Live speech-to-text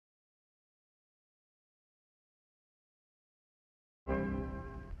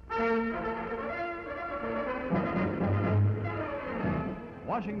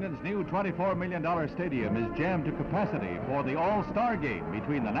Washington's new $24 million stadium is jammed to capacity for the All-Star game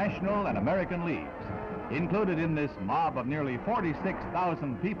between the National and American Leagues. Included in this mob of nearly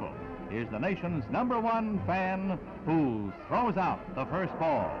 46,000 people is the nation's #1 fan who throws out the first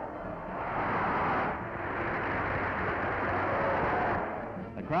ball.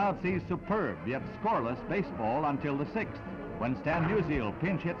 The crowd sees superb yet scoreless baseball until the 6th, when Stan Musial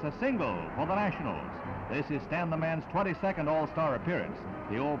pinch hits a single for the Nationals. This is Stan the Man's 22nd All-Star appearance.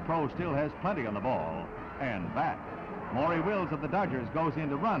 The old pro still has plenty on the ball and bat. Maury Wills of the Dodgers goes in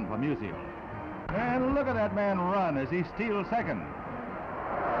to run for Musial. And look at that man run as he steals second.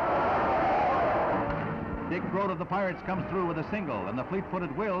 Dick Grote of the Pirates comes through with a single, and the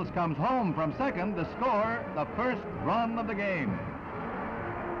fleet-footed Wills comes home from second to score the first run of the game.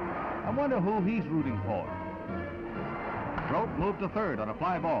 I wonder who he's rooting for. Grote moved to third on a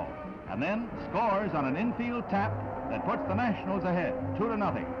fly ball, and then scores on an infield tap that puts the Nationals ahead,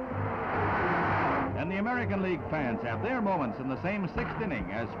 2-0. And the American League fans have their moments in the same 6th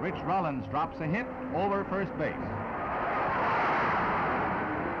inning as Rich Rollins drops a hit over first base.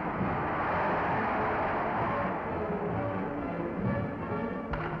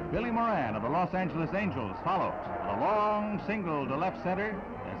 Billy Moran of the Los Angeles Angels follows with a long single to left center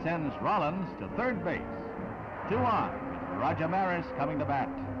that sends Rollins to third base. 2 on, Roger Maris coming to bat.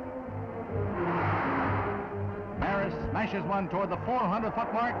 Maris smashes one toward the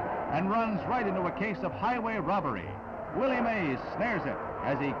 400-foot mark and runs right into a case of highway robbery. Willie Mays snares it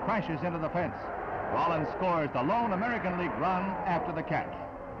as he crashes into the fence. Rollins scores the lone American League run after the catch.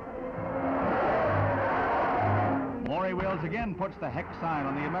 Maury Wills again puts the hex sign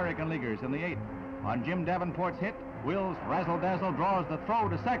on the American Leaguers in the 8th. On Jim Davenport's hit, Wills razzle-dazzle draws the throw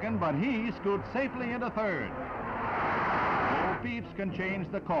to second, but he scoots safely into third. No beeps can change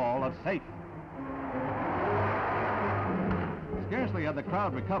the call of safe. Scarcely had the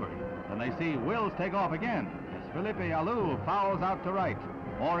crowd recovered when they see Wills take off again as Felipe Alou fouls out to right.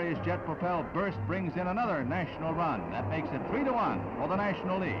 Maury's jet-propelled burst brings in another national run. That makes it 3-1 for the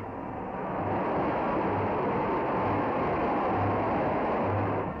National League.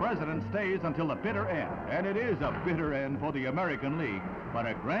 The president stays until the bitter end, and it is a bitter end for the American League, but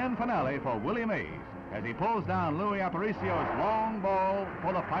a grand finale for Willie Mays as he pulls down Louis Aparicio's long ball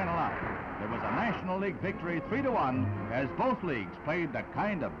for the final out. It was a National League victory, 3-1, as both leagues played the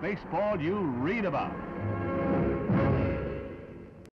kind of baseball you read about.